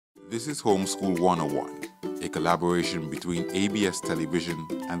This is Homeschool 101, a collaboration between ABS Television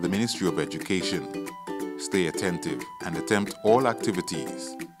and the Ministry of Education. Stay attentive and attempt all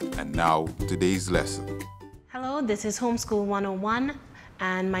activities. And now, today's lesson. Hello, this is Homeschool 101,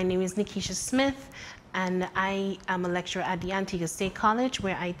 and my name is Nikisha Smith, and I am a lecturer at the Antigua State College,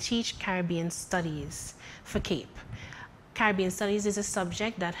 where I teach Caribbean Studies for CAPE. Caribbean Studies is a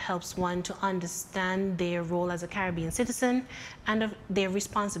subject that helps one to understand their role as a Caribbean citizen and of their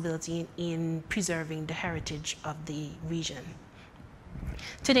responsibility in preserving the heritage of the region.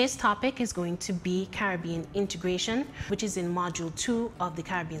 Today's topic is going to be Caribbean integration, which is in Module 2 of the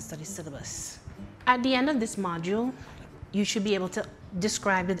Caribbean Studies syllabus. At the end of this module, you should be able to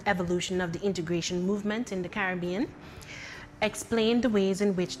describe the evolution of the integration movement in the Caribbean, explain the ways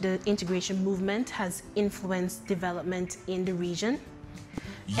in which the integration movement has influenced development in the region.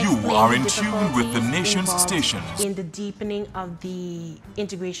 You are in tune with the nation's stations. In the deepening of the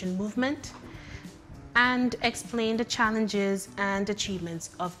integration movement, and explain the challenges and achievements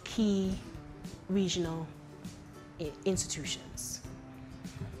of key regional institutions.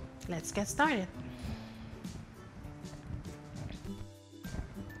 Let's get started.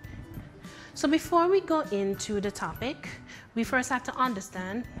 So before we go into the topic, we first have to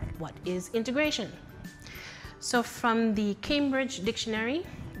understand what is integration. So from the Cambridge Dictionary,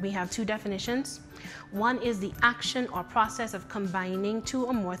 we have two definitions. One is the action or process of combining two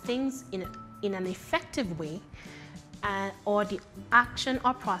or more things in an effective way, or the action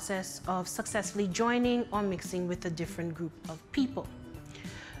or process of successfully joining or mixing with a different group of people.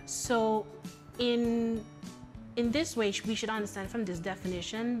 So in this way, we should understand from this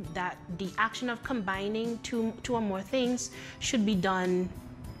definition that the action of combining two or more things should be done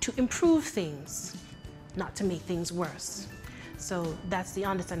to improve things, not to make things worse. So that's the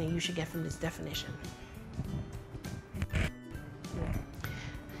understanding you should get from this definition.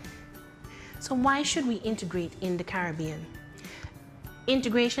 So why should we integrate in the Caribbean?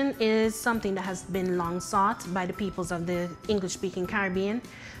 Integration is something that has been long sought by the peoples of the English-speaking Caribbean,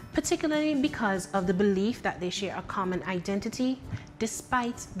 particularly because of the belief that they share a common identity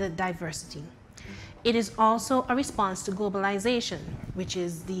despite the diversity. It is also a response to globalization, which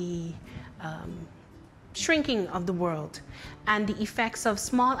is the shrinking of the world and the effects of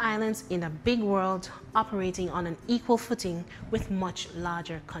small islands in a big world operating on an equal footing with much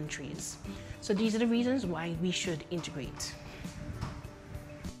larger countries. So these are the reasons why we should integrate.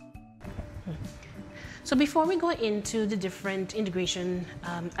 So before we go into the different integration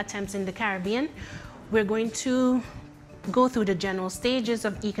attempts in the Caribbean, we're going to go through the general stages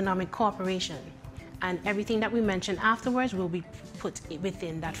of economic cooperation, and everything that we mention afterwards will be put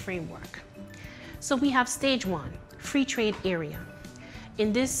within that framework. So we have stage one, free trade area.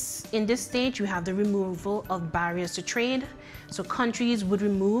 In this stage, you have the removal of barriers to trade. So countries would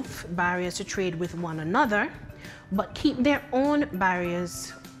remove barriers to trade with one another, but keep their own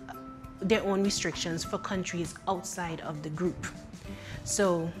barriers, their own restrictions for countries outside of the group.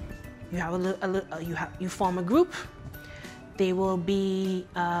 So you have you form a group. There will be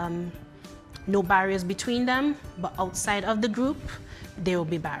no barriers between them, but outside of the group, there will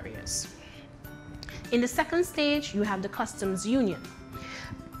be barriers. In the second stage, you have the customs union.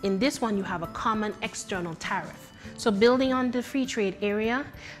 In this one, you have a common external tariff. So building on the free trade area,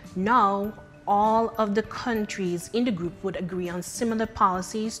 now all of the countries in the group would agree on similar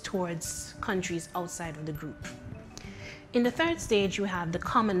policies towards countries outside of the group. In the third stage, you have the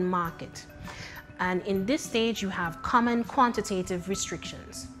common market. And in this stage, you have common quantitative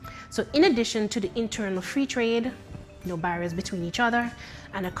restrictions. So in addition to the internal free trade, no barriers between each other,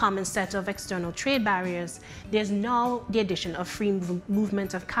 and a common set of external trade barriers, there's now the addition of free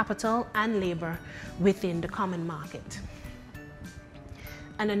movement of capital and labor within the common market.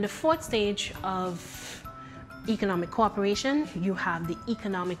 And in the fourth stage of economic cooperation, you have the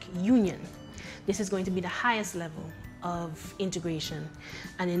economic union. This is going to be the highest level of integration.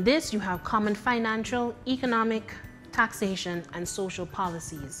 And in this, you have common financial, economic, taxation, and social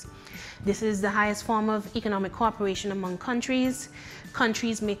policies. This is the highest form of economic cooperation among countries.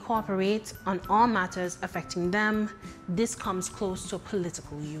 Countries may cooperate on all matters affecting them. This comes close to a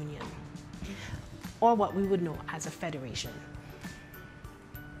political union, or what we would know as a federation.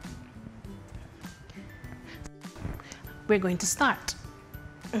 We're going to start.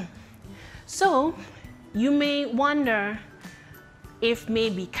 So you may wonder if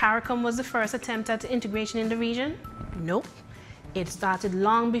maybe CARICOM was the first attempt at integration in the region. Nope, it started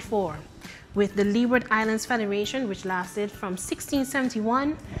long before with the Leeward Islands Federation, which lasted from 1671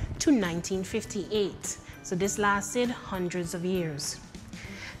 to 1958. So this lasted hundreds of years.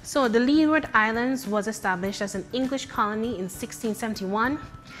 So the Leeward Islands was established as an English colony in 1671.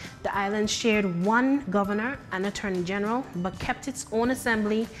 The islands shared one governor and attorney general, but kept its own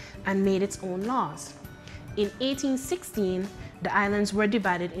assembly and made its own laws. In 1816, the islands were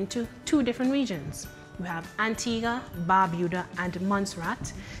divided into two different regions. You have Antigua, Barbuda, and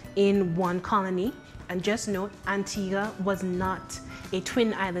Montserrat in one colony. And just note, Antigua was not a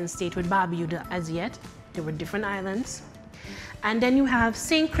twin island state with Barbuda as yet. They were different islands. And then you have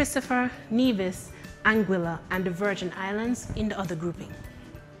St. Christopher, Nevis, Anguilla, and the Virgin Islands in the other grouping.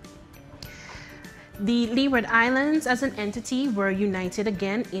 The Leeward Islands as an entity were united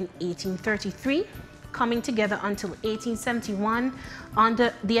again in 1833, coming together until 1871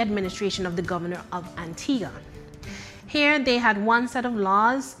 under the administration of the governor of Antigua. Here they had one set of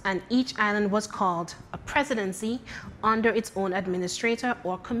laws, and each island was called a presidency under its own administrator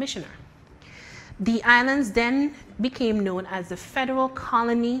or commissioner. The islands then became known as the Federal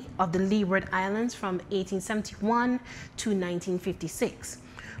Colony of the Leeward Islands from 1871 to 1956,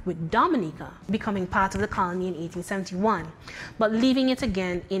 with Dominica becoming part of the colony in 1871, but leaving it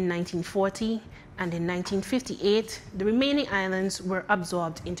again in 1940, and in 1958, the remaining islands were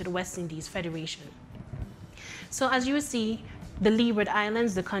absorbed into the West Indies Federation. So as you see, the Leeward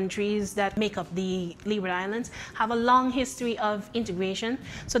Islands, the countries that make up the Leeward Islands, have a long history of integration.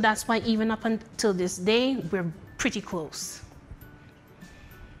 So that's why even up until this day, we're pretty close.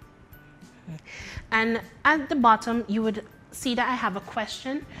 And at the bottom, you would see that I have a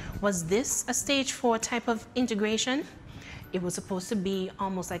question. Was this a stage 4 type of integration? It was supposed to be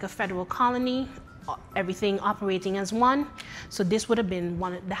almost like a federal colony, everything operating as one. So this would have been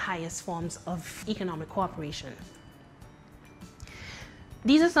one of the highest forms of economic cooperation.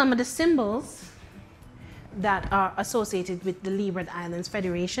 These are some of the symbols that are associated with the Leeward Islands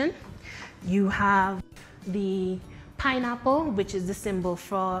Federation. You have the pineapple, which is the symbol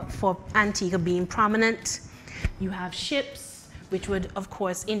for Antigua being prominent. You have ships, which would of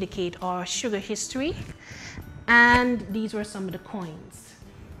course indicate our sugar history. And these were some of the coins.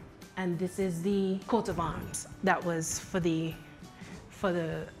 And this is the coat of arms that was for the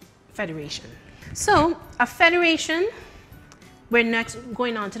federation. So a federation, we're next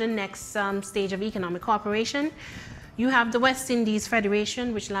going on to the next stage of economic cooperation. You have the West Indies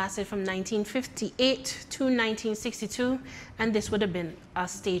Federation, which lasted from 1958 to 1962, and this would have been a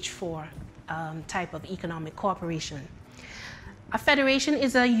stage 4 type of economic cooperation. A federation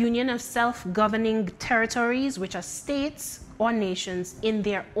is a union of self-governing territories, which are states or nations in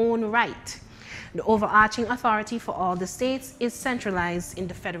their own right. The overarching authority for all the states is centralized in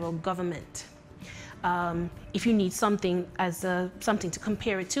the federal government. If you need something as something to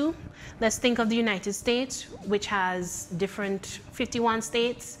compare it to, let's think of the United States, which has different 51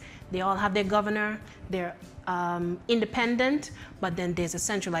 states. They all have their governor. They're independent, but then there's a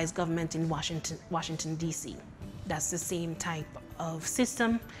centralized government in Washington, D.C. That's the same type of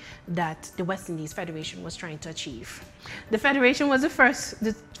system that the West Indies Federation was trying to achieve. The Federation was the first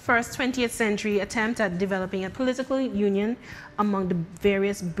 20th century attempt at developing a political union among the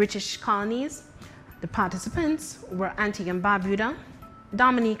various British colonies. The participants were Antigua and Barbuda,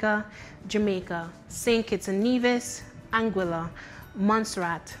 Dominica, Jamaica, St. Kitts and Nevis, Anguilla,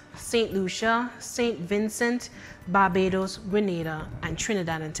 Montserrat, St. Lucia, St. Vincent, Barbados, Grenada, and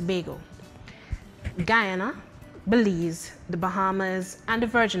Trinidad and Tobago. Guyana, Belize, the Bahamas, and the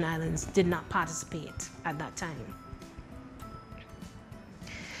Virgin Islands did not participate at that time.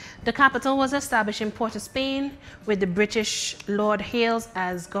 The capital was established in Port of Spain with the British Lord Hales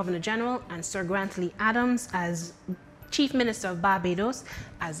as Governor General and Sir Grantley Adams as Chief Minister of Barbados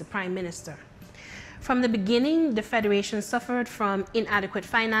as the Prime Minister. From the beginning, the Federation suffered from inadequate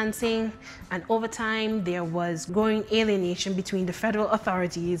financing, and over time there was growing alienation between the federal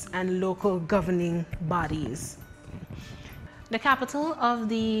authorities and local governing bodies. The capital of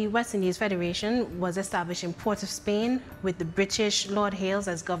the West Indies Federation was established in Port of Spain with the British Lord Hales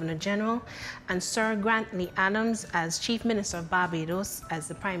as Governor General and Sir Grantley Adams as Chief Minister of Barbados as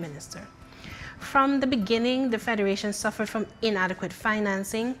the Prime Minister. From the beginning, the Federation suffered from inadequate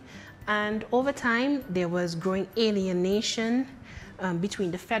financing, and over time there was growing alienation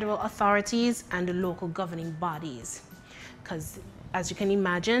between the federal authorities and the local governing bodies. Because as you can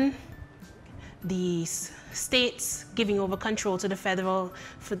imagine, the states giving over control to the federal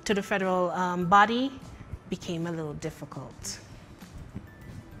body became a little difficult.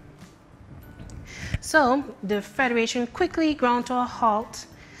 So the Federation quickly ground to a halt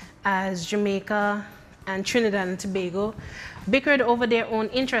as Jamaica and Trinidad and Tobago bickered over their own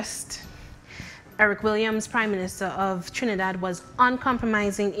interest. Eric Williams, Prime Minister of Trinidad, was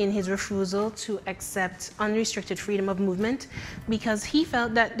uncompromising in his refusal to accept unrestricted freedom of movement because he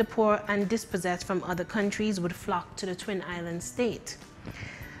felt that the poor and dispossessed from other countries would flock to the Twin Island state.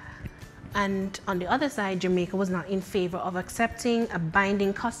 And on the other side, Jamaica was not in favor of accepting a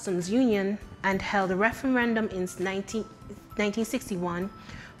binding customs union and held a referendum in 1961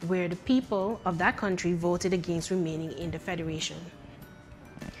 where the people of that country voted against remaining in the Federation.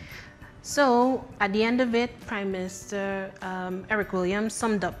 So at the end of it, Prime Minister Eric Williams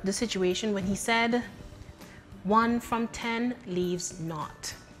summed up the situation when he said, 1 from 10 leaves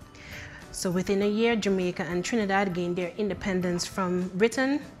naught. So within a year, Jamaica and Trinidad gained their independence from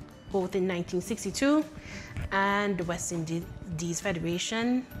Britain, both in 1962, and the West Indies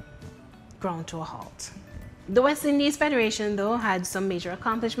Federation ground to a halt. The West Indies Federation, though, had some major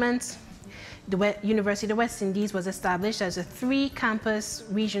accomplishments. The University of the West Indies was established as a 3-campus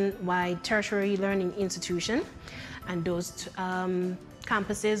region-wide tertiary learning institution, and those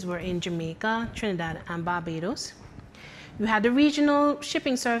campuses were in Jamaica, Trinidad, and Barbados. You had the regional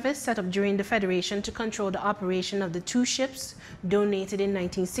shipping service set up during the Federation to control the operation of the 2 ships donated in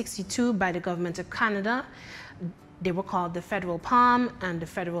 1962 by the Government of Canada. They were called the Federal Palm and the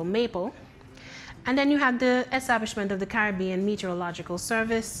Federal Maple. And then you had the establishment of the Caribbean Meteorological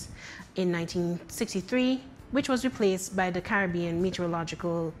Service in 1963, which was replaced by the Caribbean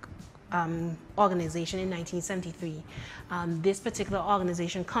Meteorological Organization in 1973. This particular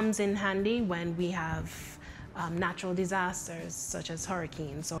organization comes in handy when we have natural disasters such as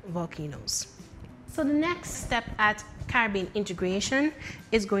hurricanes or volcanoes. So the next step at Caribbean integration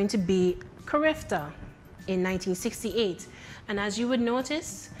is going to be CARIFTA in 1968. And as you would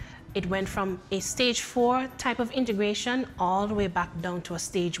notice, it went from a stage 4 type of integration all the way back down to a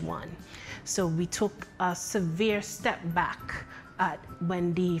stage 1. So we took a severe step back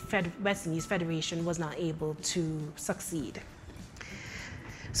when the West Indies Federation was not able to succeed.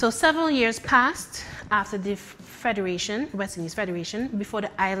 So several years passed after the Federation, West Indies Federation, before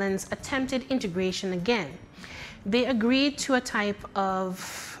the islands attempted integration again. They agreed to a type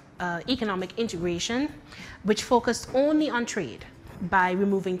of economic integration which focused only on trade, by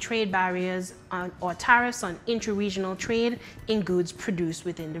removing trade barriers or tariffs on intra-regional trade in goods produced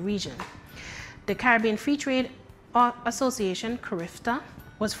within the region. The Caribbean Free Trade Association, CARIFTA,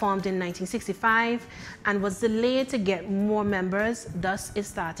 was formed in 1965 and was delayed to get more members, thus it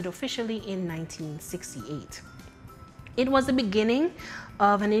started officially in 1968. It was the beginning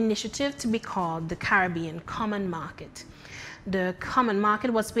of an initiative to be called the Caribbean Common Market. The common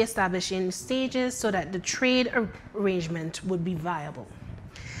market was to be established in stages so that the trade arrangement would be viable.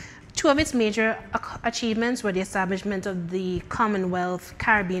 2 of its major achievements were the establishment of the Commonwealth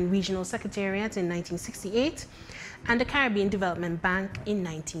Caribbean Regional Secretariat in 1968 and the Caribbean Development Bank in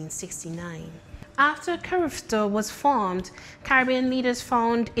 1969. After CARIFTA was formed, Caribbean leaders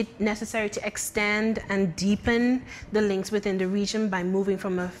found it necessary to extend and deepen the links within the region by moving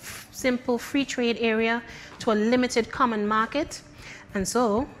from a simple free trade area to a limited common market. And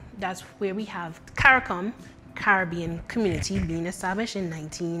so that's where we have CARICOM, Caribbean Community, being established in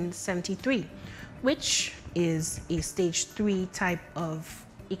 1973, which is a stage 3 type of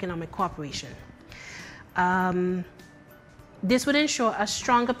economic cooperation. This would ensure a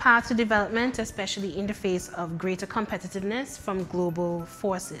stronger path to development, especially in the face of greater competitiveness from global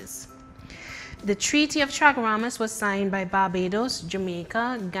forces. The Treaty of Chaguaramas was signed by Barbados,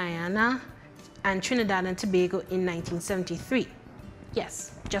 Jamaica, Guyana, and Trinidad and Tobago in 1973.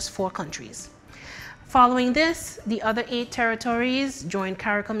 Yes, just 4 countries. Following this, the other 8 territories joined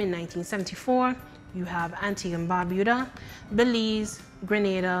CARICOM in 1974. You have Antigua and Barbuda, Belize,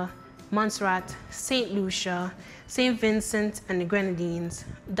 Grenada, Montserrat, St. Lucia, St. Vincent and the Grenadines,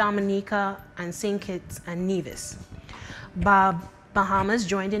 Dominica, and St. Kitts and Nevis. Bahamas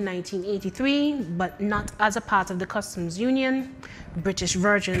joined in 1983, but not as a part of the Customs Union. British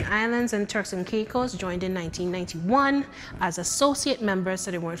Virgin Islands and Turks and Caicos joined in 1991 as associate members,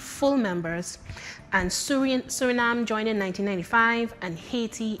 so they weren't full members. And Suriname joined in 1995 and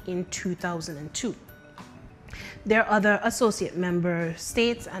Haiti in 2002. There are other associate member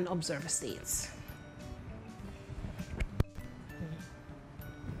states and observer states.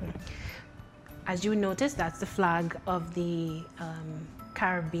 As you notice, that's the flag of the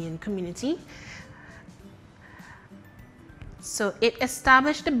Caribbean community. So it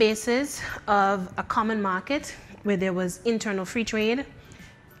established the basis of a common market where there was internal free trade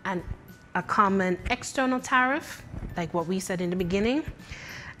and a common external tariff, like what we said in the beginning.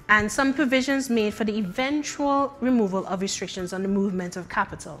 and some provisions made for the eventual removal of restrictions on the movement of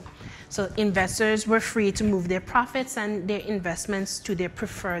capital. So investors were free to move their profits and their investments to their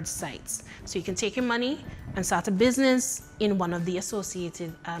preferred sites. So you can take your money and start a business in one of the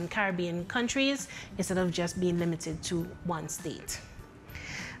associated Caribbean countries instead of just being limited to one state.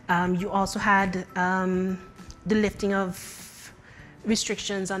 You also had the lifting of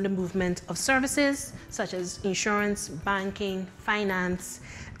restrictions on the movement of services such as insurance, banking, finance,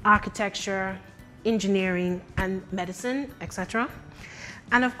 architecture, engineering, and medicine, etc.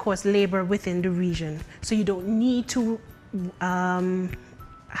 And of course, labor within the region. So you don't need to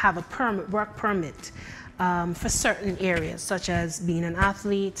have a work permit for certain areas, such as being an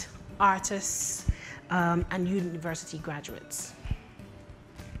athlete, artists, and university graduates.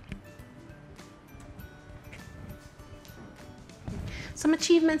 Some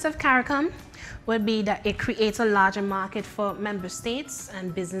achievements of CARICOM would be that it creates a larger market for member states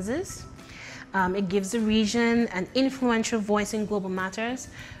and businesses. It gives the region an influential voice in global matters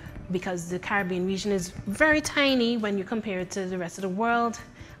because the Caribbean region is very tiny when you compare it to the rest of the world.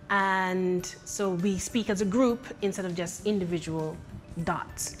 And so we speak as a group instead of just individual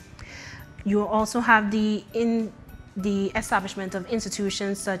dots. You also have the establishment of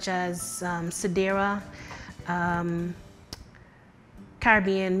institutions such as SEDERA,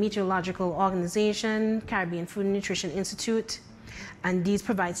 Caribbean Meteorological Organization, Caribbean Food and Nutrition Institute, and these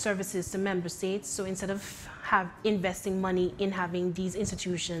provide services to member states. So instead of investing money in having these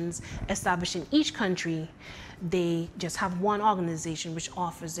institutions established in each country, they just have one organization which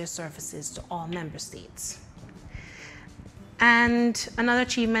offers their services to all member states. And another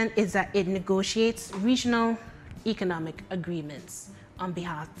achievement is that it negotiates regional economic agreements on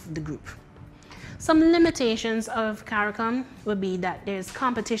behalf of the group. Some limitations of CARICOM would be that there's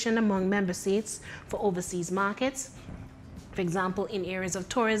competition among member states for overseas markets. For example, in areas of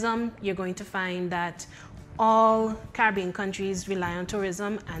tourism, you're going to find that all Caribbean countries rely on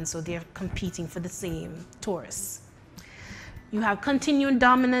tourism, and so they're competing for the same tourists. You have continued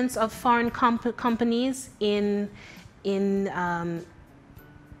dominance of foreign companies in the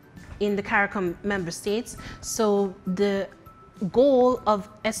CARICOM member states. So the goal of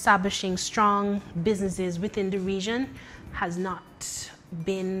establishing strong businesses within the region has not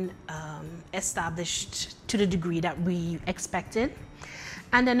been established to the degree that we expected.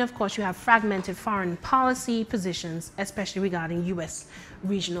 And then of course you have fragmented foreign policy positions, especially regarding US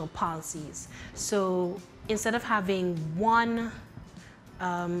regional policies. So instead of having one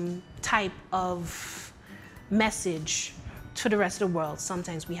type of message to the rest of the world,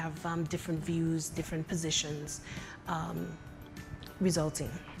 sometimes we have different views, different positions resulting.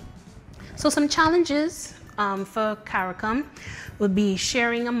 So some challenges for CARICOM would be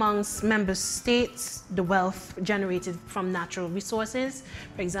sharing amongst member states the wealth generated from natural resources.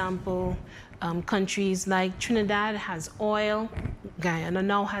 For example, countries like Trinidad has oil, Guyana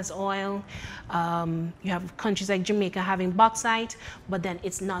now has oil. You have countries like Jamaica having bauxite, but then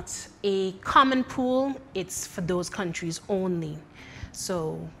it's not a common pool, it's for those countries only.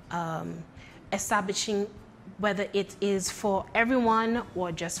 So establishing whether it is for everyone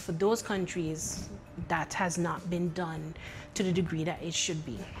or just for those countries, that has not been done to the degree that it should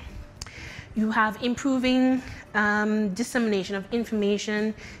be. You have improving dissemination of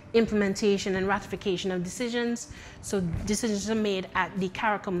information, implementation and ratification of decisions. So decisions are made at the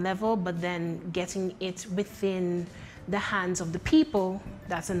CARICOM level, but then getting it within the hands of the people,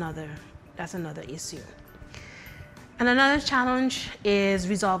 that's another issue. And another challenge is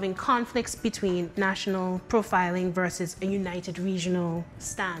resolving conflicts between national profiling versus a united regional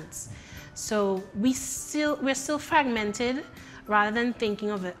stance. So we're still fragmented rather than thinking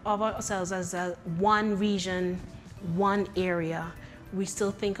of ourselves as one region, one area. We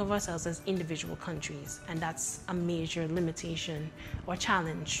still think of ourselves as individual countries, and that's a major limitation or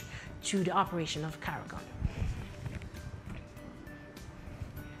challenge to the operation of CARICOM.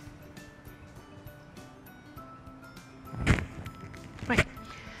 Right.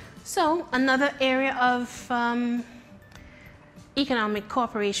 So another area of economic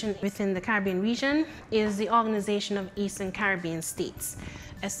cooperation within the Caribbean region is the Organization of Eastern Caribbean States,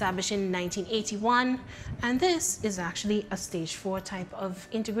 established in 1981, and this is actually a stage 4 type of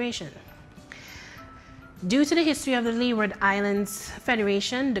integration. Due to the history of the Leeward Islands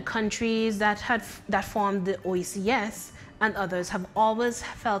Federation, the countries that formed the OECS and others have always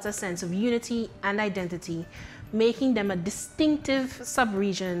felt a sense of unity and identity, making them a distinctive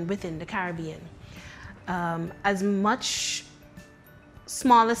sub-region within the Caribbean. As much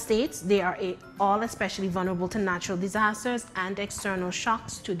smaller states, they are all especially vulnerable to natural disasters and external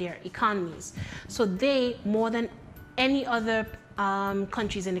shocks to their economies. So they, more than any other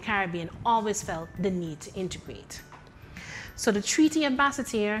countries in the Caribbean always felt the need to integrate. So the Treaty of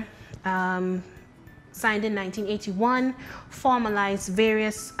Basseterre, signed in 1981, formalized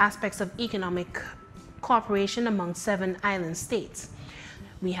various aspects of economic cooperation among 7 island states.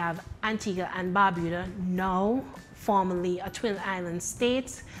 We have Antigua and Barbuda, now formerly a twin island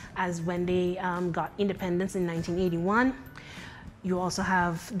state, as when they got independence in 1981. You also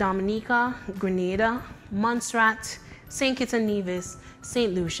have Dominica, Grenada, Montserrat, St. Kitts and Nevis,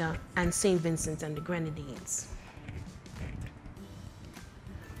 St. Lucia, and St. Vincent and the Grenadines.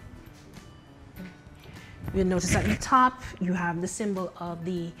 You'll notice at the top, you have the symbol of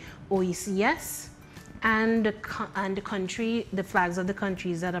the OECS and the country, the flags of the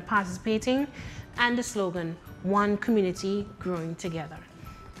countries that are participating, and the slogan, "One community growing together."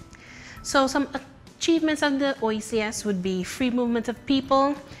 So some achievements of the OECS would be free movement of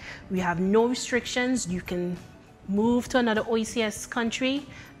people. We have no restrictions. You can move to another OECS country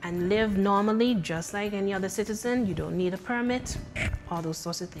and live normally just like any other citizen. You don't need a permit, all those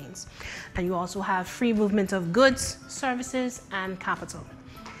sorts of things. And you also have free movement of goods, services, and capital.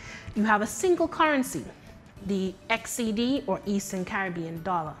 You have a single currency, the XCD, or Eastern Caribbean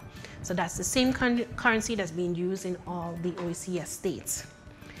dollar. So that's the same currency that's being used in all the OECS states.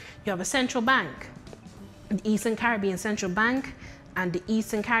 You have a central bank, the Eastern Caribbean Central Bank, and the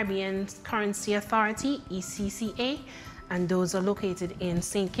Eastern Caribbean Currency Authority, ECCA, and those are located in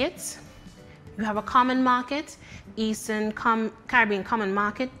St. Kitts. You have a common market, Eastern Caribbean Common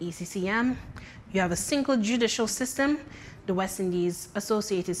Market, ECCM. You have a single judicial system, the West Indies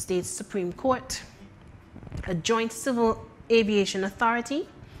Associated States Supreme Court, a joint civil aviation authority,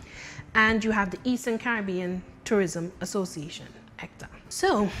 and you have the Eastern Caribbean Tourism Association, ECTA.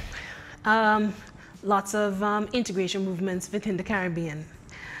 So, lots of integration movements within the Caribbean.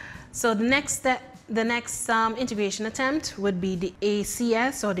 So the next integration attempt would be the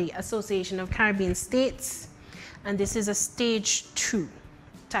ACS, or the Association of Caribbean States, and this is a stage 2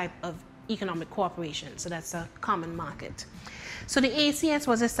 type of economic cooperation, so that's a common market. So the ACS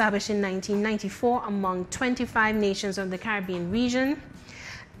was established in 1994 among 25 nations of the Caribbean region,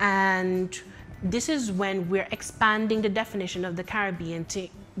 and this is when we're expanding the definition of the Caribbean to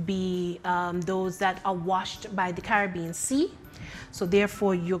be those that are washed by the Caribbean Sea. So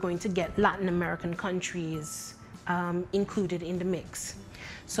therefore, you're going to get Latin American countries included in the mix.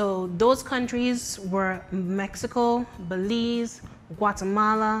 So those countries were Mexico, Belize,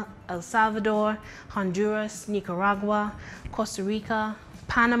 Guatemala, El Salvador, Honduras, Nicaragua, Costa Rica,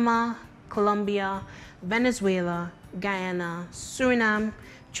 Panama, Colombia, Venezuela, Guyana, Suriname,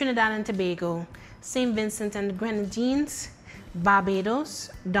 Trinidad and Tobago, St. Vincent and the Grenadines, Barbados,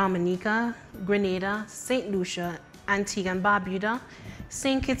 Dominica, Grenada, St. Lucia, Antigua and Barbuda,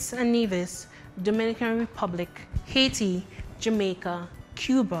 St. Kitts and Nevis, Dominican Republic, Haiti, Jamaica,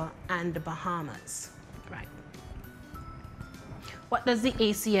 Cuba, and the Bahamas. Right. What does the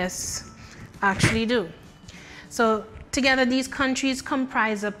ACS actually do? So together, these countries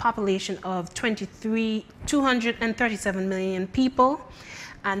comprise a population of 237 million people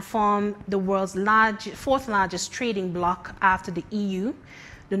and form the world's fourth largest trading bloc after the EU,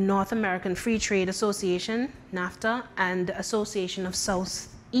 the North American Free Trade Association, NAFTA, and the Association of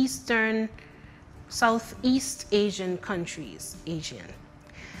Southeast Asian Countries, ASEAN.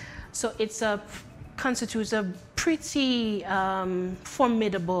 So it constitutes a pretty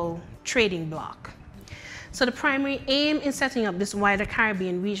formidable trading bloc. So the primary aim in setting up this wider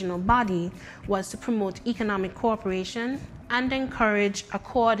Caribbean regional body was to promote economic cooperation and encourage a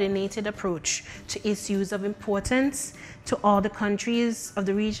coordinated approach to issues of importance to all the countries of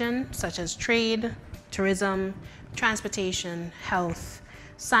the region, such as trade, tourism, transportation, health,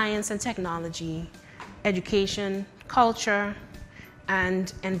 science and technology, education, culture,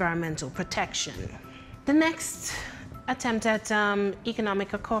 and environmental protection. The next attempt at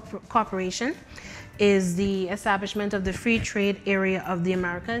economic cooperation is the establishment of the Free Trade Area of the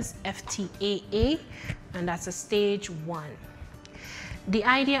Americas, FTAA, and that's a stage 1. The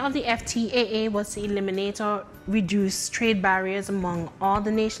idea of the FTAA was to eliminate or reduce trade barriers among all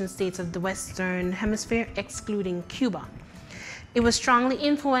the nation states of the Western Hemisphere, excluding Cuba. It was strongly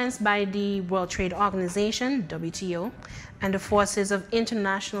influenced by the World Trade Organization, WTO, and the forces of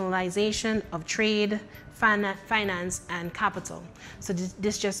internationalization of trade, finance, and capital. So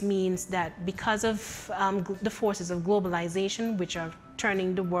this just means that because of the forces of globalization, which are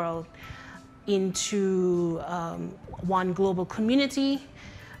turning the world into one global community,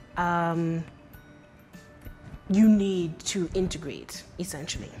 you need to integrate,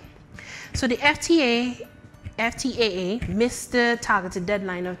 essentially. So the FTAA FTAA missed the targeted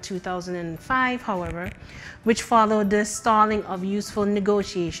deadline of 2005, however, which followed the stalling of useful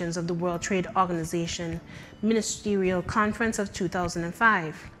negotiations of the World Trade Organization Ministerial Conference of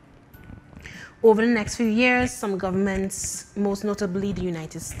 2005. Over the next few years, some governments, most notably the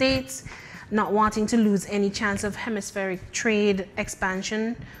United States, not wanting to lose any chance of hemispheric trade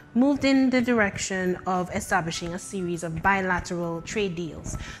expansion, moved in the direction of establishing a series of bilateral trade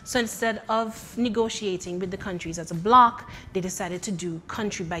deals. So instead of negotiating with the countries as a bloc, they decided to do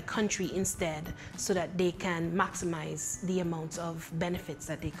country by country instead, so that they can maximize the amount of benefits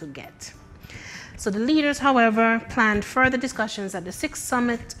that they could get. So the leaders, however, planned further discussions at the 6th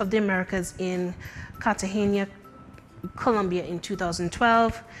Summit of the Americas in Cartagena, Colombia in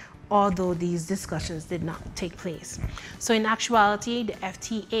 2012, although these discussions did not take place. So in actuality, the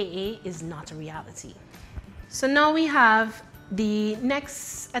FTAA is not a reality. So now we have the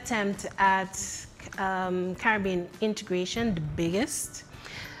next attempt at Caribbean integration, the biggest,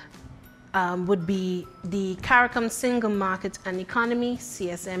 would be the CARICOM Single Market and Economy,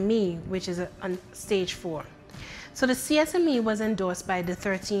 CSME, which is on stage 4. So the CSME was endorsed by the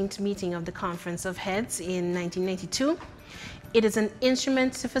 13th meeting of the Conference of Heads in 1992. It is an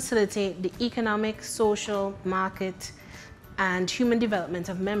instrument to facilitate the economic, social, market, and human development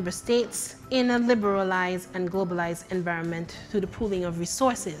of member states in a liberalized and globalized environment through the pooling of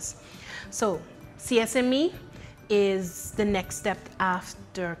resources. So CSME is the next step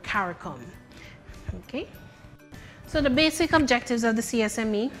after CARICOM. Okay? So the basic objectives of the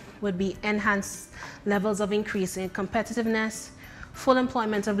CSME would be enhanced levels of increase in competitiveness, full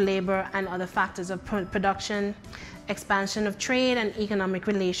employment of labor and other factors of production, expansion of trade and economic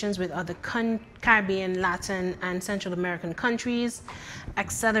relations with other Caribbean, Latin, and Central American countries,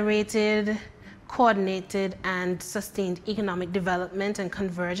 accelerated, coordinated, and sustained economic development and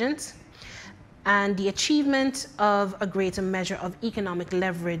convergence, and the achievement of a greater measure of economic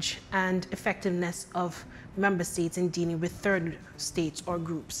leverage and effectiveness of member states in dealing with third states or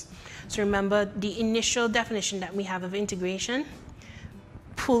groups. So remember the initial definition that we have of integration,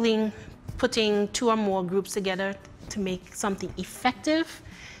 putting two or more groups together to make something effective.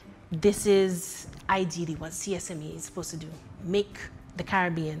 This is ideally what CSME is supposed to do, make the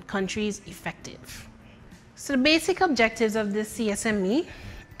Caribbean countries effective. So the basic objectives of the CSME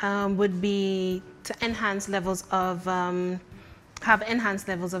would be to enhance levels of, have enhanced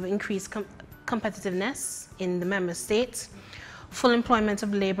levels of increased competitiveness in the member states, full employment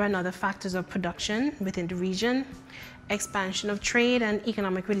of labor and other factors of production within the region, expansion of trade and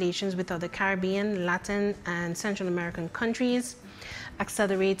economic relations with other Caribbean, Latin, and Central American countries,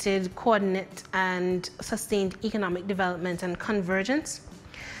 accelerated, coordinate, and sustained economic development and convergence,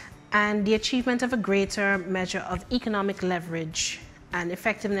 and the achievement of a greater measure of economic leverage and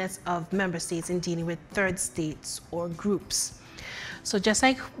effectiveness of member states in dealing with third states or groups. So just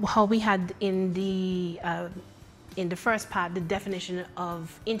like how we had in the first part, the definition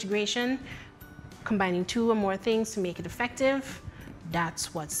of integration, combining two or more things to make it effective,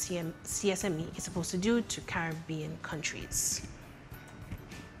 that's what CSME is supposed to do to Caribbean countries.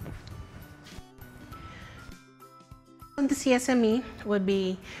 The CSME would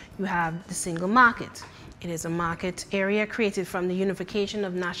be, you have the single market. It is a market area created from the unification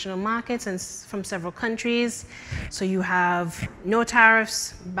of national markets and from several countries. So you have no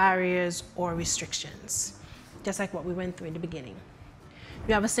tariffs, barriers, or restrictions, just like what we went through in the beginning.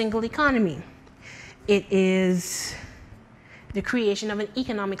 You have a single economy. It is the creation of an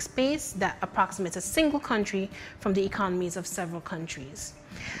economic space that approximates a single country from the economies of several countries.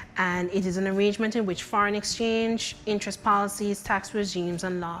 And it is an arrangement in which foreign exchange, interest policies, tax regimes,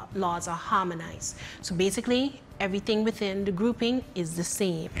 and laws are harmonized. So basically, everything within the grouping is the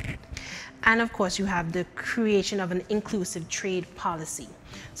same. And of course, you have the creation of an inclusive trade policy.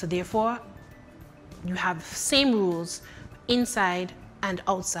 So therefore, you have same rules inside and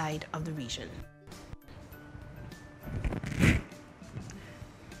outside of the region.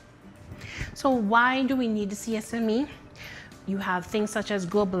 So why do we need the CSME? You have things such as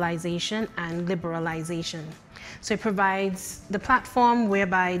globalization and liberalization. So it provides the platform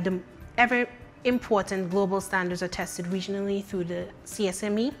whereby the ever important global standards are tested regionally through the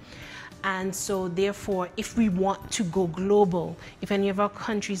CSME. And so therefore, if we want to go global, if any of our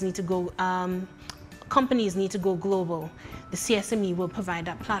countries need to go, companies need to go global, the CSME will provide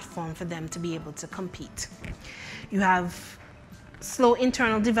that platform for them to be able to compete. You have slow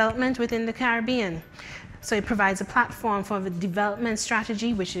internal development within the Caribbean. So it provides a platform for the development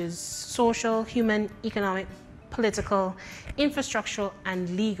strategy, which is social, human, economic, political, infrastructural, and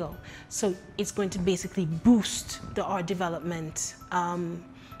legal. So it's going to basically boost our development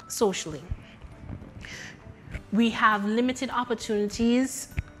socially. We have limited opportunities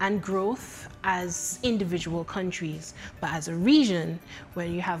and growth as individual countries, but as a region where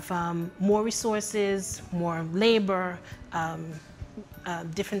you have more resources, more labor,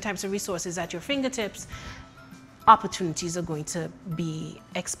 different types of resources at your fingertips, opportunities are going to be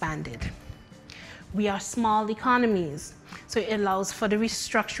expanded. We are small economies, so it allows for the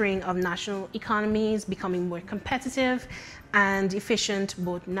restructuring of national economies, becoming more competitive and efficient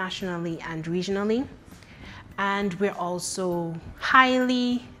both nationally and regionally. And we're also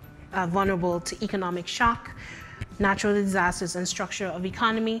highly vulnerable to economic shock, natural disasters, and structure of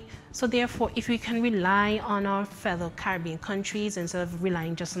economy. So therefore, if we can rely on our fellow Caribbean countries instead of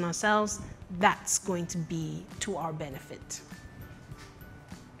relying just on ourselves, that's going to be to our benefit.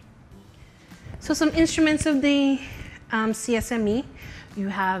 So some instruments of the CSME, you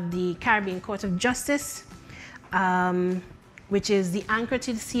have the Caribbean Court of Justice, which is the anchor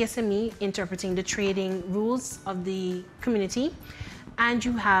to the CSME, interpreting the trading rules of the community. And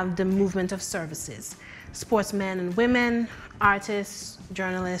you have the movement of services, sportsmen and women, artists,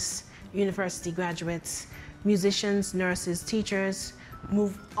 journalists, university graduates, musicians, nurses, teachers,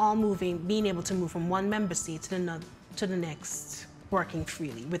 being able to move from one member state to the next, working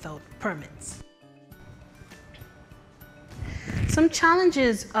freely without permits. Some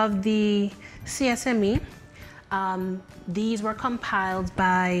challenges of the CSME. These were compiled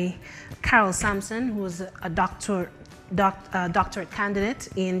by Carol Sampson, who was a doctorate candidate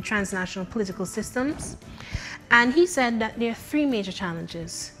in transnational political systems. And he said that there are three major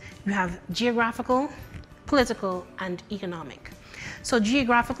challenges. You have geographical, political, and economic. So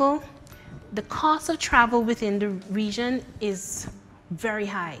geographical, the cost of travel within the region is very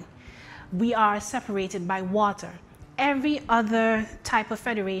high. We are separated by water. Every other type of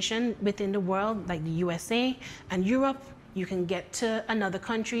federation within the world, like the USA and Europe, you can get to another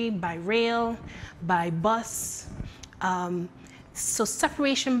country by rail, by bus. So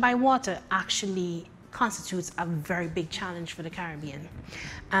separation by water actually constitutes a very big challenge for the Caribbean.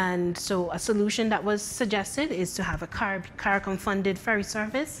 And so a solution that was suggested is to have a CARICOM-funded ferry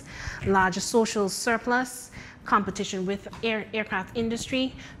service, larger social surplus, competition with aircraft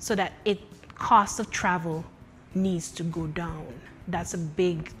industry, so that cost of travel needs to go down. That's a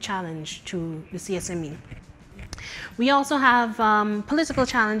big challenge to the CSME. We also have political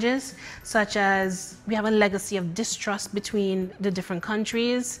challenges, such as we have a legacy of distrust between the different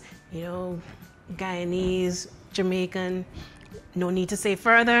countries, you know, Guyanese, Jamaican, no need to say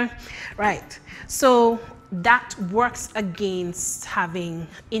further, right? So that works against having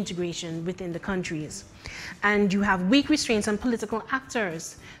integration within the countries. And you have weak restraints on political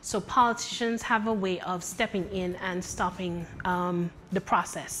actors. So politicians have a way of stepping in and stopping the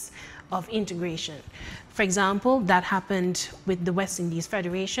process of integration. For example, that happened with the West Indies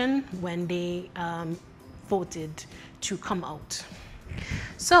Federation when they voted to come out.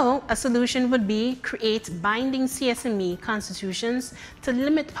 So a solution would be create binding CSME constitutions to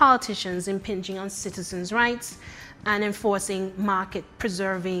limit politicians impinging on citizens' rights and enforcing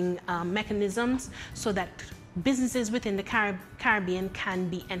market-preserving mechanisms so that businesses within the Caribbean can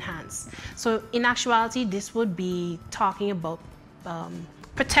be enhanced. So in actuality, this would be talking about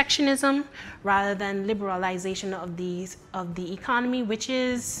protectionism rather than liberalization of the economy, which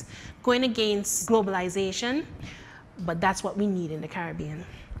is going against globalization, but that's what we need in the Caribbean.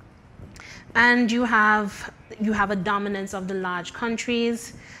 And you have a dominance of the large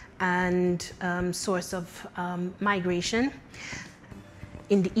countries and source of migration.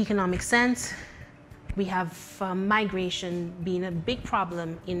 In the economic sense, we have migration being a big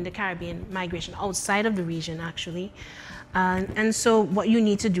problem in the Caribbean, migration outside of the region actually. And so what you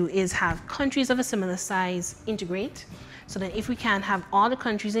need to do is have countries of a similar size integrate, so that if we can have all the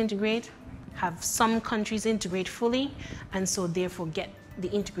countries integrate, have some countries integrate fully, and so therefore get the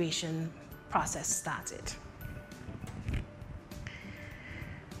integration process started.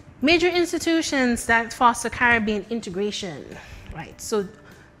 Major institutions that foster Caribbean integration, right? So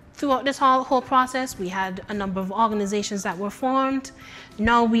throughout this whole process, we had a number of organizations that were formed.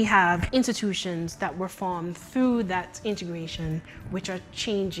 Now we have institutions that were formed through that integration, which are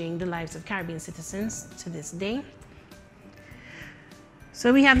changing the lives of Caribbean citizens to this day.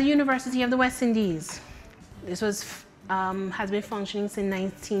 So we have the University of the West Indies. This has been functioning since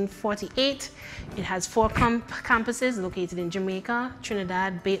 1948. It has 4 campuses located in Jamaica,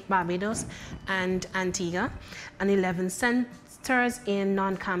 Trinidad, Barbados, and Antigua, and 11 centers in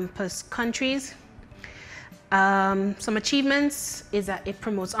non-campus countries. Some achievements is that it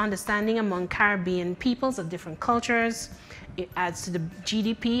promotes understanding among Caribbean peoples of different cultures. It adds to the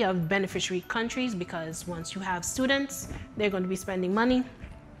GDP of beneficiary countries because once you have students, they're going to be spending money.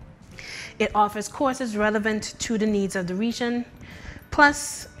 It offers courses relevant to the needs of the region,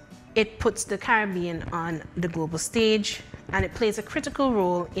 plus it puts the Caribbean on the global stage, and it plays a critical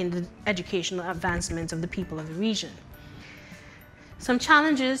role in the educational advancement of the people of the region. Some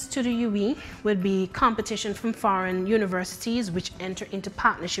challenges to the UE would be competition from foreign universities which enter into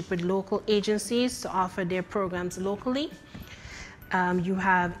partnership with local agencies to offer their programs locally. You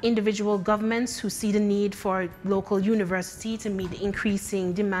have individual governments who see the need for local university to meet the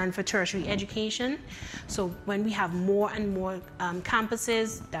increasing demand for tertiary education. So when we have more and more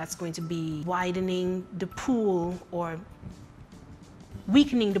campuses, that's going to be widening the pool or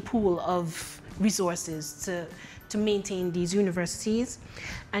weakening the pool of resources to maintain these universities.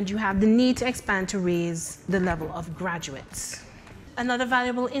 And you have the need to expand to raise the level of graduates. Another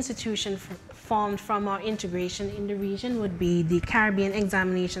valuable institution formed from our integration in the region would be the Caribbean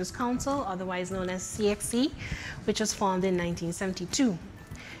Examinations Council, otherwise known as CXC, which was formed in 1972.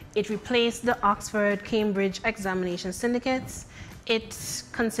 It replaced the Oxford Cambridge Examination Syndicates. It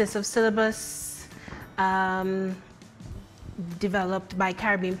consists of syllabus developed by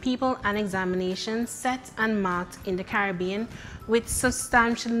Caribbean people and examinations set and marked in the Caribbean with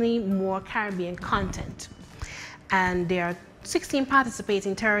substantially more Caribbean content. And there are 16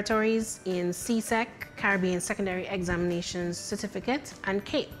 participating territories in CSEC, Caribbean Secondary Examinations Certificate, and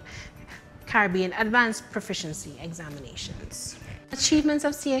CAPE, Caribbean Advanced Proficiency Examinations. Achievements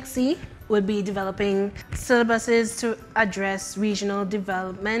of CXC would be developing syllabuses to address regional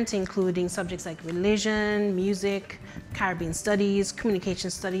development, including subjects like religion, music, Caribbean studies,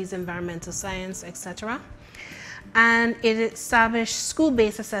 communication studies, environmental science, etc. And it established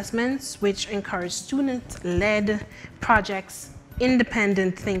school-based assessments which encourage student-led projects,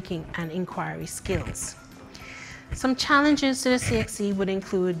 independent thinking, and inquiry skills. Some challenges to the CXC would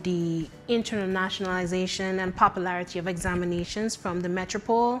include the internationalization and popularity of examinations from the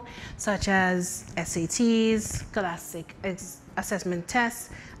metropole, such as SATs, Scholastic Assessment Tests,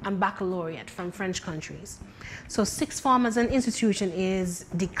 and Baccalaureate from French countries. So sixth form as an institution is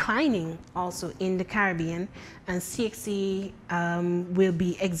declining also in the Caribbean, and CXC will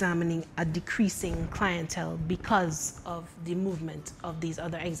be examining a decreasing clientele because of the movement of these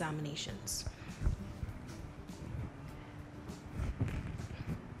other examinations.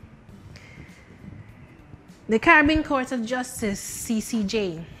 The Caribbean Court of Justice,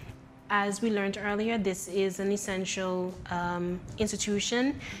 CCJ. As we learned earlier, this is an essential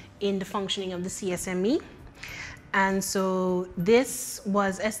institution in the functioning of the CSME. And so this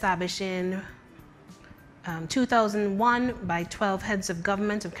was established in 2001 by 12 heads of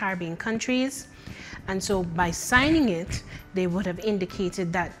government of Caribbean countries. And so by signing it, they would have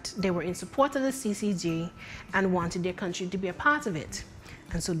indicated that they were in support of the CCJ and wanted their country to be a part of it.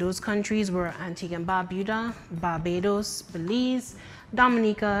 And so those countries were Antigua and Barbuda, Barbados, Belize,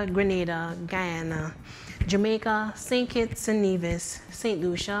 Dominica, Grenada, Guyana, Jamaica, St. Kitts and Nevis, St.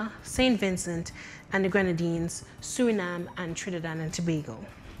 Lucia, St. Vincent, and the Grenadines, Suriname, and Trinidad and Tobago.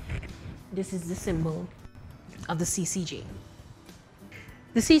 This is the symbol of the CCJ.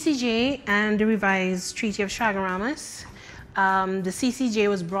 The CCJ and the revised Treaty of Chaguaramas. The CCJ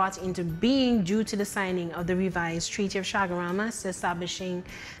was brought into being due to the signing of the revised Treaty of Chaguaramas, establishing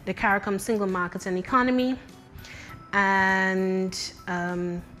the CARICOM single market and economy. And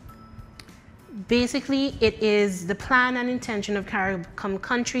basically, it is the plan and intention of CARICOM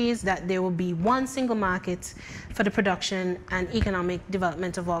countries that there will be one single market for the production and economic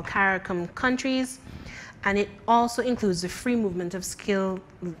development of all CARICOM countries. And it also includes the free movement of skilled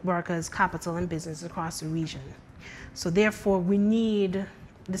workers, capital, and business across the region. So therefore, we need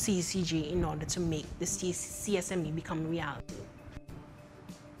the CCJ in order to make the CSME become a reality.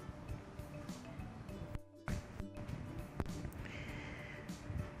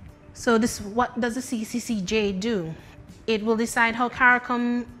 So what does the CCJ do? It will decide how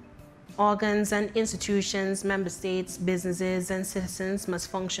CARICOM organs and institutions, member states, businesses, and citizens must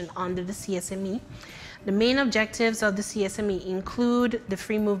function under the CSME. The main objectives of the CSME include the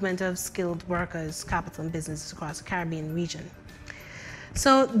free movement of skilled workers, capital, and businesses across the Caribbean region.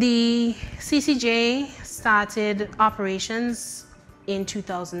 So the CCJ started operations in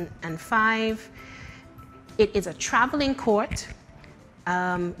 2005. It is a traveling court,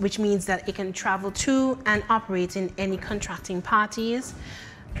 which means that it can travel to and operate in any contracting parties.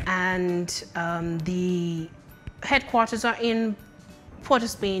 And the headquarters are in Port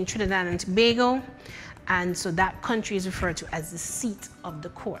of Spain, Trinidad and Tobago. And so that country is referred to as the seat of the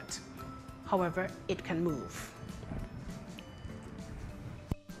court. However, it can move.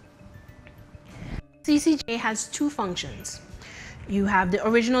 CCJ has two functions. You have the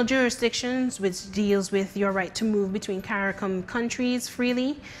original jurisdictions, which deals with your right to move between CARICOM countries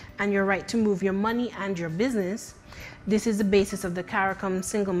freely and your right to move your money and your business. This is the basis of the CARICOM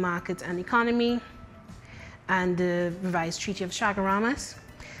Single Market and Economy and the revised Treaty of Chaguaramas.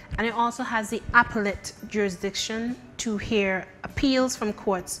 And it also has the appellate jurisdiction to hear appeals from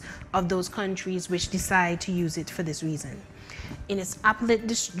courts of those countries which decide to use it for this reason. In its appellate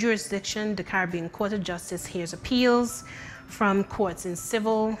jurisdiction, the Caribbean Court of Justice hears appeals from courts in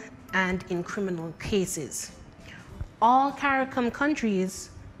civil and in criminal cases. All CARICOM countries,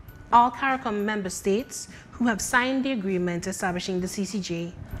 all CARICOM member states who have signed the agreement establishing the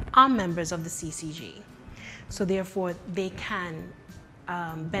CCJ are members of the CCJ. So therefore, they can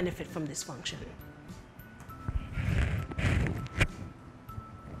benefit from this function.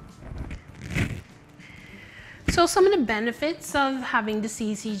 So some of the benefits of having the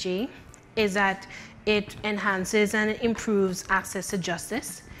CCJ is that it enhances and improves access to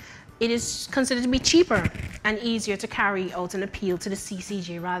justice. It is considered to be cheaper and easier to carry out an appeal to the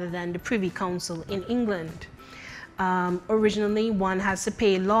CCJ rather than the Privy Council in England. Originally, one has to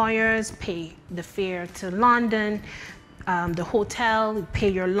pay lawyers, pay the fare to London, the hotel, pay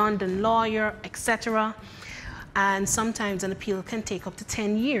your London lawyer, etc. And sometimes an appeal can take up to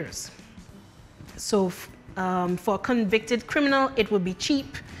 10 years. So for a convicted criminal, it would be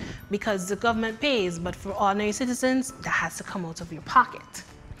cheap because the government pays, but for ordinary citizens, that has to come out of your pocket.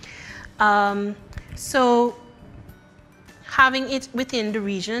 So having it within the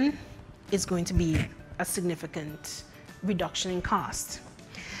region is going to be a significant reduction in cost.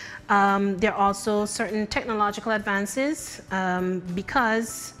 There are also certain technological advances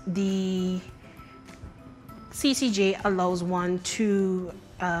because the CCJ allows one to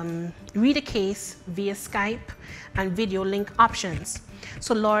read a case via Skype and video link options.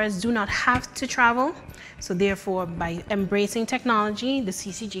 So lawyers do not have to travel. So therefore, by embracing technology, the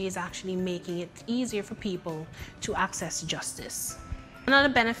CCJ is actually making it easier for people to access justice. Another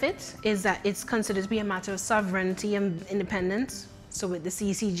benefit is that it's considered to be a matter of sovereignty and independence. So with the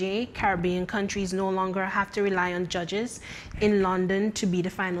CCJ, Caribbean countries no longer have to rely on judges in London to be the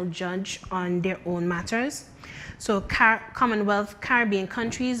final judge on their own matters. So Commonwealth Caribbean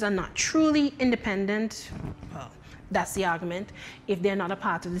countries are not truly independent. Well, that's the argument, if they're not a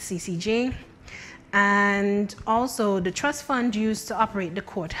part of the CCJ. And also the trust fund used to operate the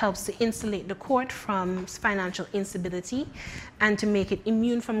court helps to insulate the court from financial instability and to make it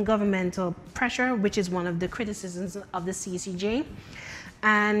immune from governmental pressure, which is one of the criticisms of the CCJ.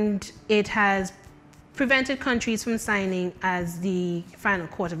 And it has prevented countries from signing as the final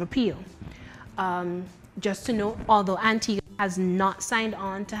court of appeal. Just to note, although Antigua has not signed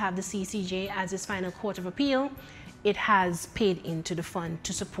on to have the CCJ as its final court of appeal, it has paid into the fund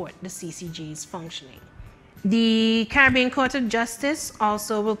to support the CCJ's functioning. The Caribbean Court of Justice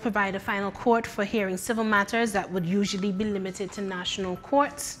also will provide a final court for hearing civil matters that would usually be limited to national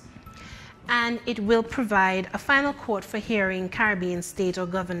courts. And it will provide a final court for hearing Caribbean state or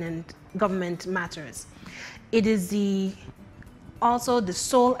government matters. It is also the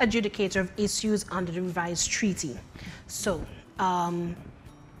sole adjudicator of issues under the revised treaty. So,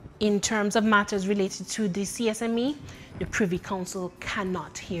 in terms of matters related to the CSME, the Privy Council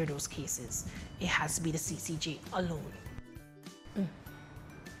cannot hear those cases. It has to be the CCJ alone.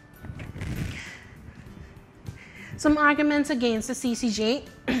 Some arguments against the CCJ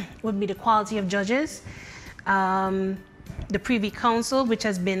would be the quality of judges. The Privy Council, which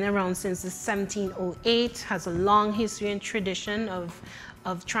has been around since 1708, has a long history and tradition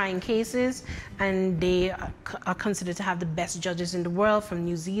of trying cases, and they are considered to have the best judges in the world from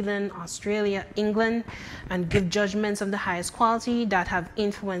New Zealand, Australia, England, and give judgments of the highest quality that have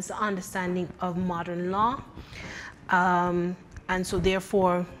influenced the understanding of modern law. And so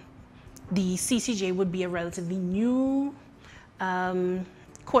therefore, the CCJ would be a relatively new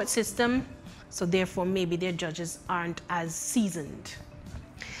court system, so therefore maybe their judges aren't as seasoned.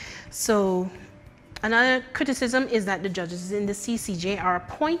 So another criticism is that the judges in the CCJ are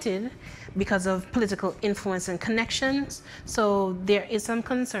appointed because of political influence and connections. So there is some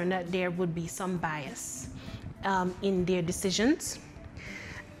concern that there would be some bias in their decisions.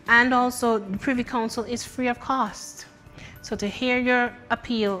 And also the Privy Council is free of cost. So to hear your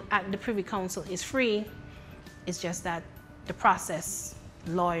appeal at the Privy Council is free. It's just that the process,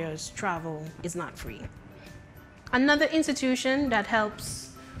 lawyers, travel is not free. Another institution that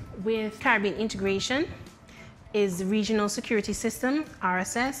helps with Caribbean integration is the Regional Security System,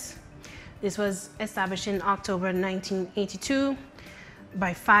 RSS. This was established in October 1982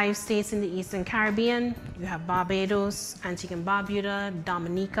 by 5 states in the Eastern Caribbean. You have Barbados, Antigua and Barbuda,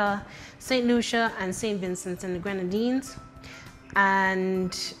 Dominica, St. Lucia, and St. Vincent and the Grenadines.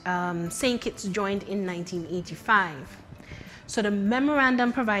 and St. Kitts joined in 1985. So the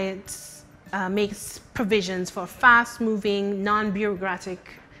memorandum makes provisions for fast-moving, non-bureaucratic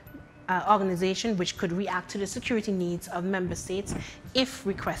organization which could react to the security needs of member states if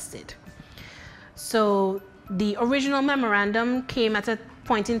requested. So the original memorandum came at a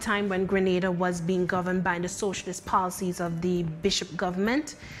point in time when Grenada was being governed by the socialist policies of the Bishop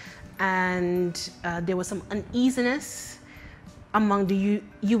government, and there was some uneasiness among the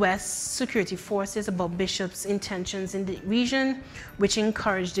U.S. security forces about Bishop's intentions in the region, which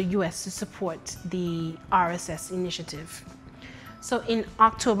encouraged the U.S. to support the RSS initiative. So in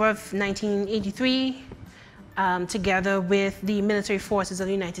October of 1983, together with the military forces of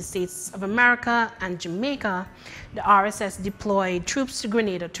the United States of America and Jamaica, the RSS deployed troops to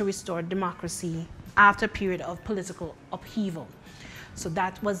Grenada to restore democracy after a period of political upheaval. So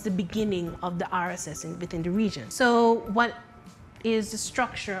that was the beginning of the RSS within the region. So what is the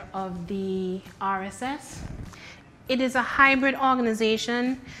structure of the RSS? It is a hybrid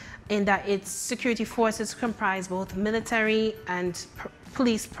organization in that its security forces comprise both military and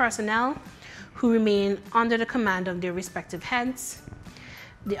police personnel who remain under the command of their respective heads.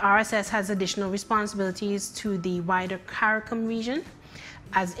 The RSS has additional responsibilities to the wider CARICOM region,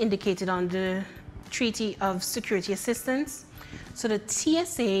 as indicated on the Treaty of Security Assistance. So the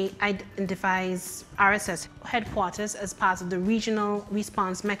TSA identifies RSS headquarters as part of the regional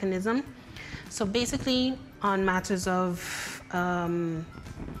response mechanism. So basically on matters of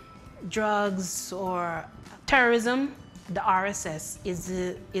drugs or terrorism, the RSS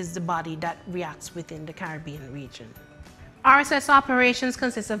is the body that reacts within the Caribbean region. RSS operations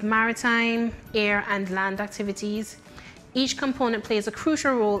consist of maritime, air, and land activities. Each component plays a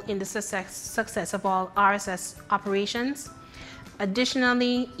crucial role in the success of all RSS operations.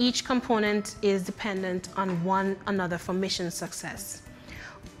 Additionally, each component is dependent on one another for mission success.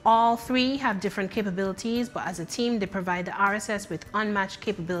 All three have different capabilities, but as a team, they provide the RSS with unmatched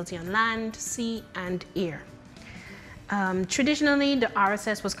capability on land, sea, and air. Traditionally, the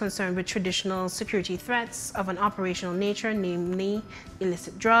RSS was concerned with traditional security threats of an operational nature, namely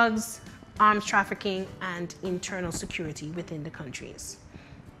illicit drugs, arms trafficking, and internal security within the countries.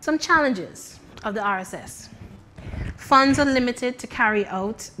 Some challenges of the RSS. Funds are limited to carry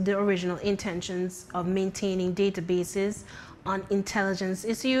out the original intentions of maintaining databases on intelligence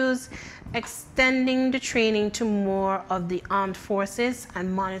issues, extending the training to more of the armed forces,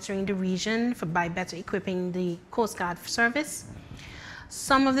 and monitoring the region by better equipping the Coast Guard service.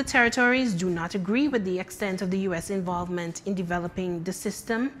 Some of the territories do not agree with the extent of the U.S. involvement in developing the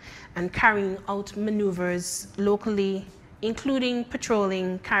system and carrying out maneuvers locally, including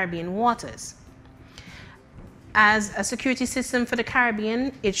patrolling Caribbean waters. As a security system for the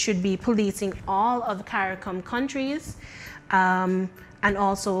Caribbean, it should be policing all of the CARICOM countries, and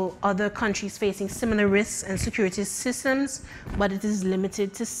also other countries facing similar risks and security systems, but it is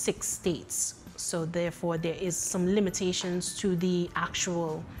limited to 6 states. So therefore, there is some limitations to the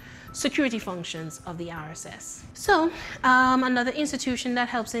actual security functions of the RSS. So another institution that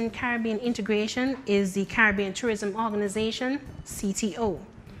helps in Caribbean integration is the Caribbean Tourism Organization, CTO.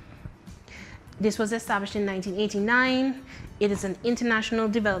 This was established in 1989. It is an international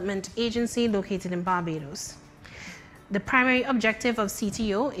development agency located in Barbados. The primary objective of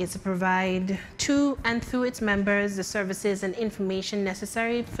CTO is to provide to and through its members the services and information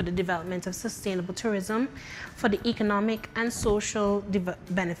necessary for the development of sustainable tourism for the economic and social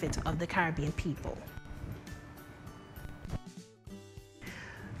benefit of the Caribbean people.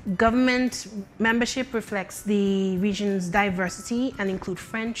 Government membership reflects the region's diversity and include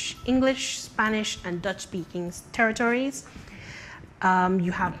French, English, Spanish, and Dutch-speaking territories.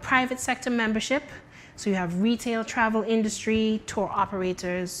 You have private sector membership. So you have retail, travel industry, tour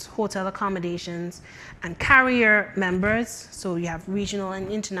operators, hotel accommodations, and carrier members. So you have regional and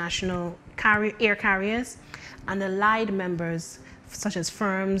international air carriers, and allied members such as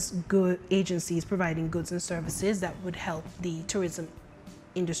firms, agencies providing goods and services that would help the tourism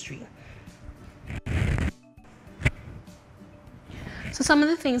industry. So some of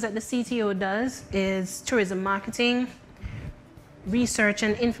the things that the CTO does is tourism marketing, research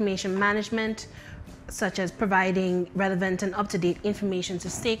and information management, such as providing relevant and up-to-date information to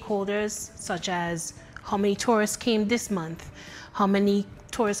stakeholders, such as how many tourists came this month, how many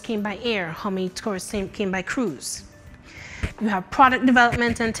tourists came by air, how many tourists came by cruise. You have product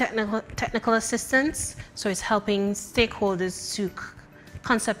development and technical assistance, so it's helping stakeholders to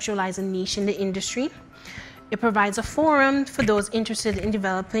conceptualize a niche in the industry. It provides a forum for those interested in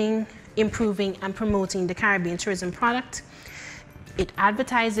developing, improving, and promoting the Caribbean tourism product. It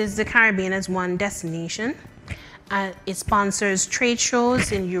advertises the Caribbean as one destination, It sponsors trade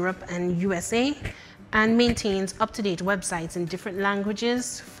shows in Europe and USA and maintains up-to-date websites in different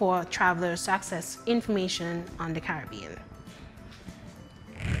languages for travelers to access information on the Caribbean.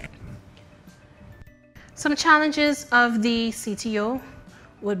 Some challenges of the CTO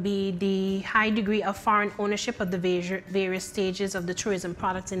would be the high degree of foreign ownership of the various stages of the tourism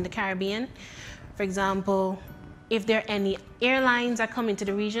products in the Caribbean. For example, if there are any airlines that come into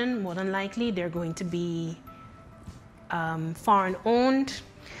the region, more than likely they're going to be foreign owned.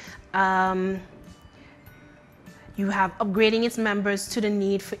 You have upgrading its members to the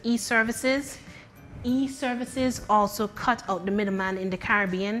need for e-services. E-services also cut out the middleman in the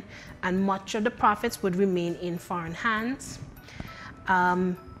Caribbean, and much of the profits would remain in foreign hands.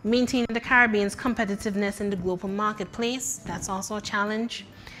 Maintaining the Caribbean's competitiveness in the global marketplace, that's also a challenge.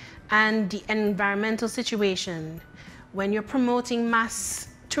 And the environmental situation. When you're promoting mass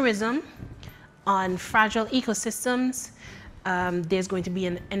tourism on fragile ecosystems, there's going to be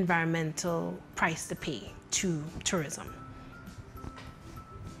an environmental price to pay to tourism.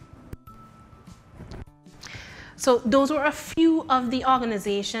 So those were a few of the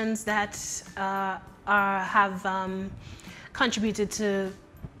organizations that have contributed to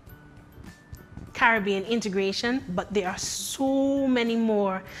Caribbean integration, but there are so many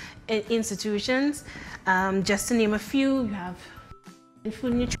more institutions. Just to name a few, you have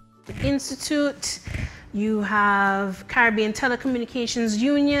Food Nutrition Institute, you have Caribbean Telecommunications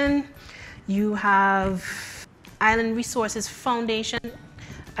Union, you have Island Resources Foundation.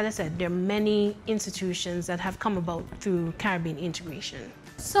 As I said, there are many institutions that have come about through Caribbean integration.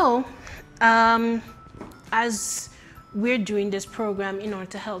 So, as we're doing this program in order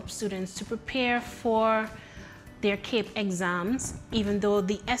to help students to prepare for their CAPE exams, even though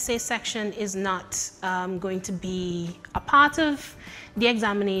the essay section is not going to be a part of the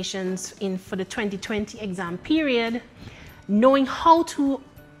examinations for the 2020 exam period, knowing how to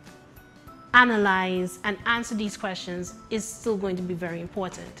analyze and answer these questions is still going to be very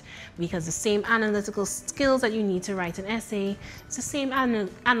important, because the same analytical skills that you need to write an essay, it's the same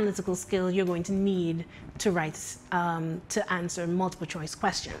analytical skill you're going to need to write, to answer multiple choice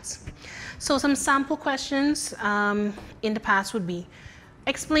questions. So some sample questions in the past would be,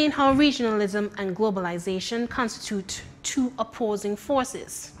 explain how regionalism and globalization constitute two opposing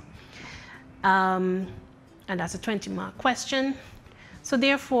forces. And that's a 20-mark question. So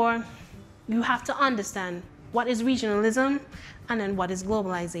therefore, you have to understand what is regionalism and then what is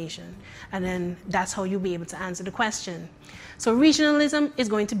globalization. And then that's how you'll be able to answer the question. So regionalism is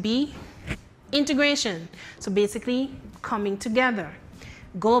going to be integration. So basically coming together.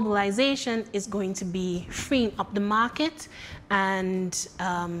 Globalization is going to be freeing up the market and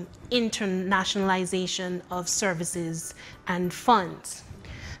internationalization of services and funds.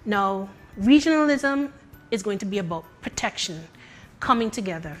 Now, regionalism is going to be about protection, coming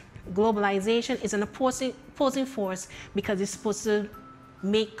together. Globalization is an opposing force because it's supposed to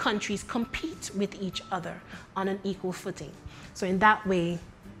make countries compete with each other on an equal footing. So in that way,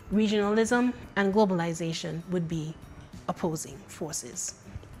 regionalism and globalization would be opposing forces.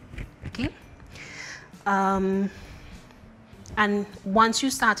 Okay? And once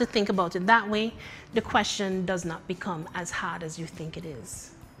you start to think about it that way, the question does not become as hard as you think it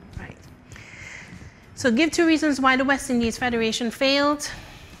is. Right? So give 2 reasons why the West Indies Federation failed.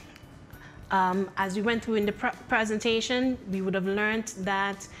 As we went through in the presentation, we would have learned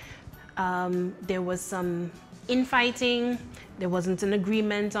that there was some infighting, there wasn't an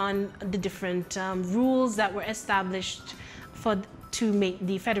agreement on the different rules that were established to make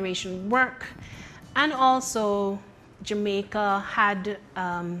the federation work. And also, Jamaica had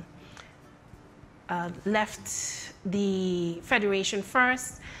left the federation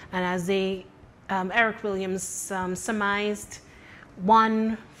first, and as Eric Williams surmised,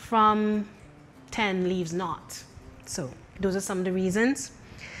 1 from 10 leaves not. So those are some of the reasons.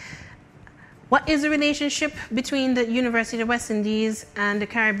 What is the relationship between the University of the West Indies and the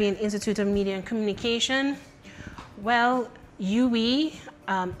Caribbean Institute of Media and Communication? Well, UE,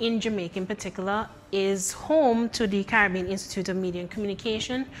 in Jamaica in particular, is home to the Caribbean Institute of Media and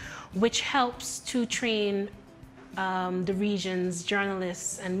Communication, which helps to train the region's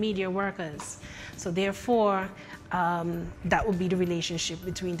journalists and media workers. So therefore, that would be the relationship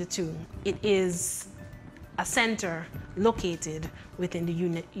between the two. It is a center located within the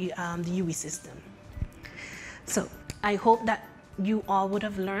UE system. So I hope that you all would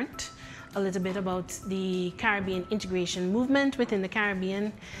have learned a little bit about the Caribbean integration movement within the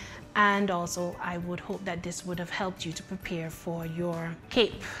Caribbean, and also I would hope that this would have helped you to prepare for your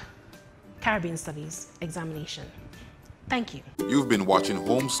CAPE Caribbean Studies examination. Thank you. You've been watching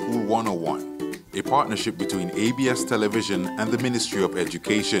Homeschool 101, a partnership between ABS Television and the Ministry of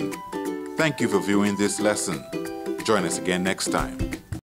Education. Thank you for viewing this lesson. Join us again next time.